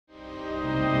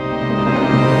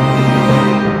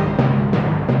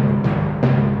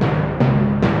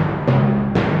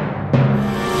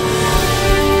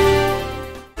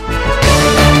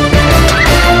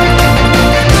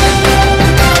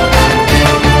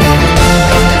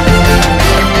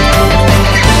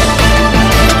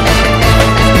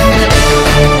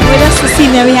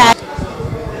there we have.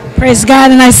 Praise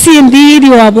God, and I see indeed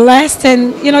you are blessed,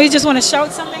 and you just want to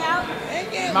shout something out.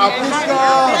 Such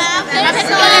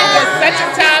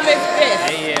a time as this.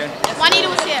 Juanita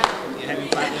was here.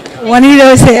 Juanita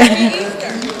was here. Happy Easter.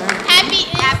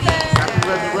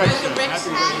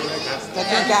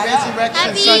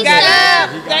 Happy He got up.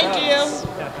 Thank you.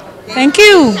 Thank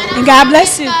you, and God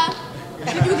bless you. Shout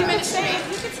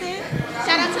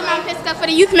out to Mount Pisgah for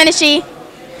the youth ministry.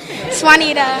 It's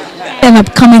Juanita. An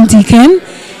upcoming deacon,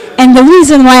 and the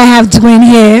reason why I have Dwayne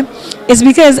here is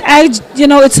because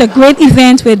it's a great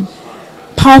event with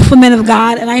powerful men of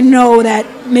God, and I know that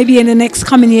maybe in the next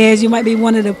coming years you might be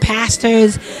one of the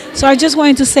pastors. So I just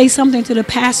wanted to say something to the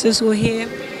pastors who are here,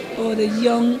 or the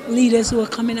young leaders who are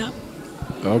coming up.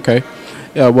 Okay.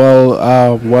 Yeah,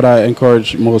 well, what I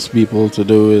encourage most people to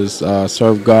do is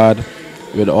serve God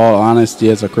with all honesty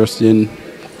as a Christian.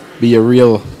 Be a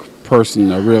real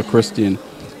person, a real Christian.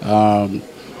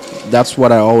 That's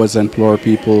what I always implore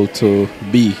people to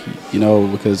be,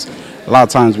 because a lot of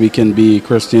times we can be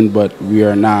Christian, but we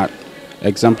are not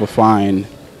exemplifying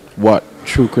what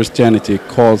true Christianity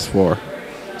calls for.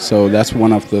 So that's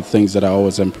one of the things that I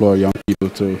always implore young people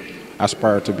to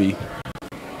aspire to be.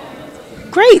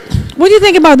 Great. What do you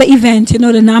think about the event,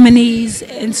 the nominees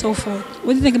and so forth?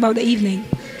 What do you think about the evening?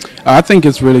 I think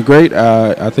it's really great.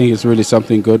 I think it's really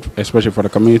something good, especially for the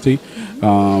community.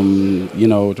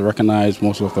 To recognize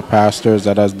most of the pastors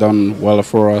that has done well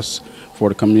for us, for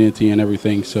the community and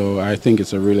everything. So I think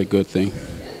it's a really good thing.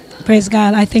 Praise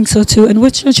God. I think so too. And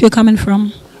which church you're coming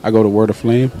from? I go to Word of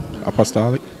Flame,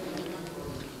 Apostolic.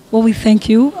 Well, we thank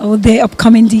you. The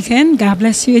upcoming deacon. God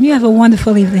bless you. And you have a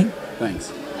wonderful evening.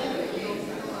 Thanks.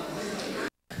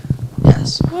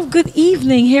 Yes. Well, good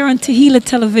evening here on Tehillah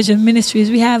Television Ministries.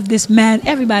 We have this man.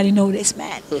 Everybody know this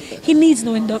man. He needs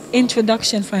no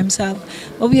introduction for himself.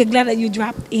 But we are glad that you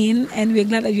dropped in, and we are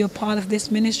glad that you're part of this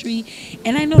ministry.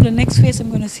 And I know the next face I'm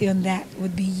going to see on that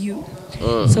would be you.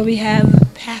 So we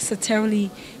have Pastor Terry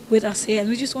with us here, and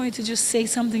we just wanted to just say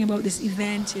something about this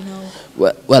event,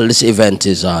 Well, this event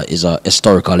is a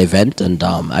historical event, and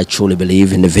I truly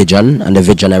believe in the vision and the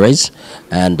visionaries.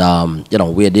 And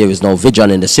where there is no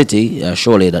vision in the city,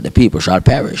 surely that the people shall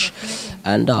perish.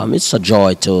 And it's a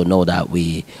joy to know that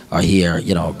we are here,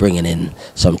 bringing in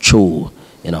some true,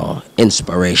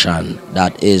 inspiration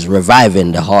that is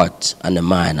reviving the heart and the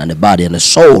mind and the body and the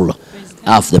soul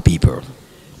of the people.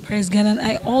 Praise God. And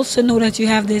I also know that you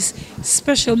have this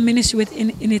special ministry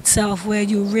within itself, where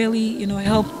you really,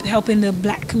 helping the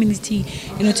black community,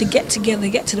 to get together,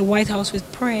 get to the White House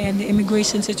with prayer and the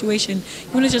immigration situation.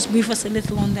 You want to just brief us a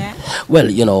little on that? Well,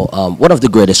 one of the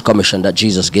greatest commission that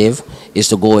Jesus gave is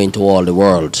to go into all the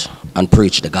world and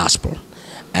preach the gospel.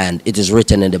 And it is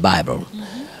written in the Bible.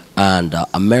 And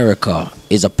America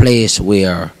is a place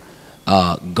where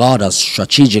God has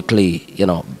strategically,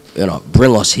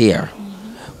 bring us here,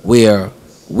 where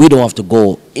we don't have to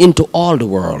go into all the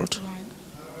world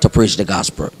to preach the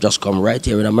gospel. Just come right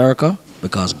here in America,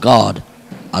 because God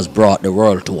has brought the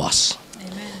world to us.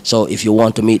 Amen. So if you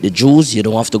want to meet the Jews, you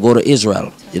don't have to go to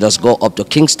Israel. You just go up to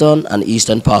Kingston and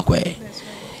Eastern Parkway.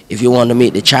 If you want to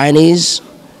meet the Chinese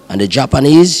and the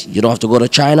Japanese, you don't have to go to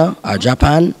China or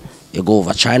Japan. You go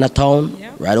over Chinatown,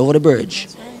 right over the bridge.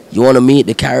 You want to meet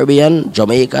the Caribbean,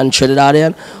 Jamaican,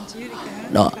 Trinidadian?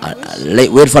 No,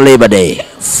 wait for Labor Day.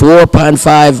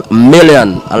 4.5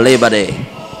 million on Labor Day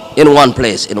in one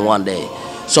place, in one day.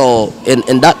 So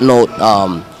in that note,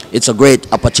 it's a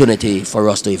great opportunity for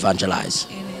us to evangelize.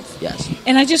 Yes.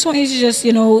 And I just want you to just,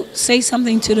 say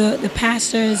something to the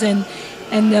pastors and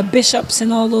the bishops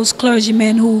and all those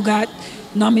clergymen who got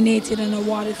nominated and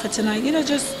awarded for tonight.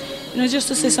 Just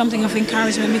to say something of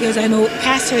encouragement, because I know,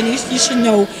 pastor, and you should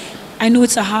know, I know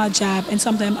it's a hard job, and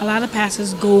sometimes a lot of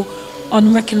pastors go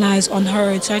unrecognized,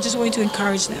 unheard. So I just want to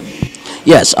encourage them.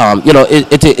 Yes,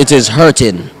 it is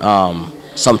hurting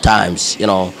sometimes,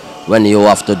 when you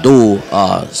have to do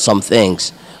some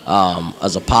things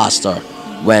as a pastor,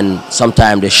 when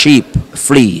sometimes the sheep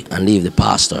flee and leave the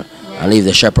pastor and leave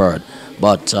the shepherd.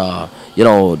 But,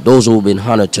 those who've been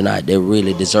honored tonight, they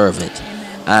really deserve it.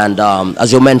 And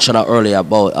as you mentioned earlier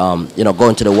about,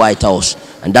 going to the White House,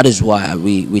 and that is why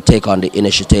we take on the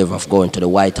initiative of going to the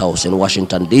White House in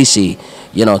Washington, D.C.,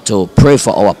 to pray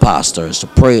for our pastors, to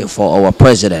pray for our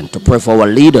president, to pray for our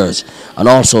leaders, and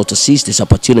also to seize this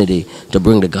opportunity to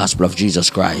bring the gospel of Jesus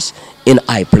Christ in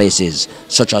high places,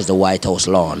 such as the White House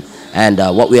lawn. And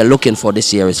what we are looking for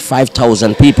this year is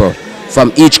 5,000 people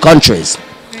from each countries,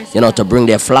 to bring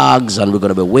their flags, and we're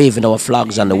going to be waving our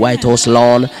flags on the White House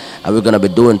lawn, and we're going to be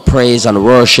doing praise and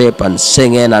worship and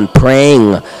singing and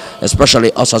praying,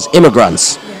 especially us as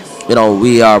immigrants.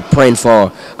 we are praying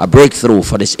for a breakthrough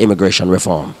for this immigration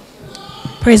reform.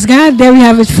 Praise God. There we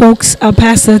have it, folks.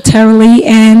 Pastor Terry Lee,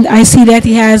 and I see that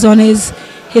he has on his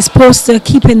poster,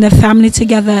 keeping the family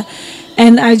together.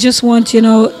 And I just want,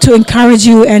 to encourage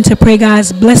you and to pray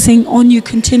God's blessing on you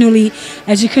continually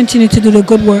as you continue to do the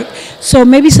good work. So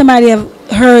maybe somebody have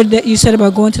heard that you said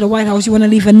about going to the White House. You want to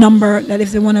leave a number that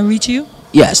if they want to reach you?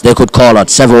 Yes, they could call at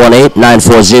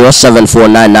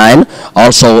 718-940-7499.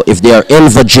 Also, if they are in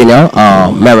Virginia,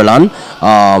 Maryland,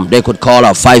 they could call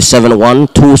at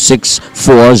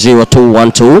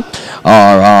 571-264-0212.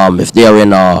 Or if they are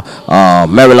in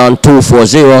Maryland,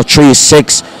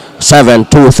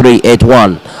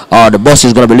 240-367-2381. The bus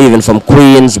is going to be leaving from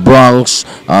Queens, Bronx,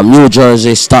 New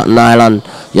Jersey, Staten Island,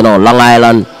 Long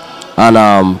Island,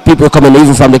 and people coming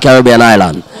even from the Caribbean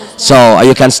island. So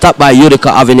you can stop by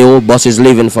Utica Avenue. Bus is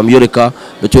leaving from Utica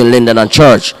between Linden and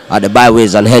Church at the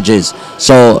byways and hedges.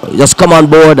 So just come on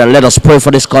board and let us pray for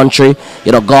this country.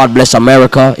 God bless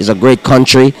America. It's a great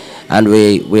country, and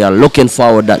we are looking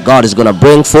forward that God is going to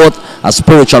bring forth a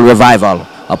spiritual revival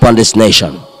upon this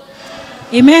nation.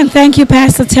 Amen. Thank you,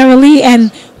 Pastor Terry Lee.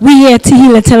 And we here at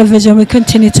Tehillah Television, we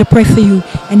continue to pray for you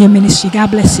and your ministry. God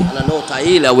bless you. And I know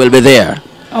Tehillah will be there.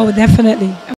 Oh, definitely.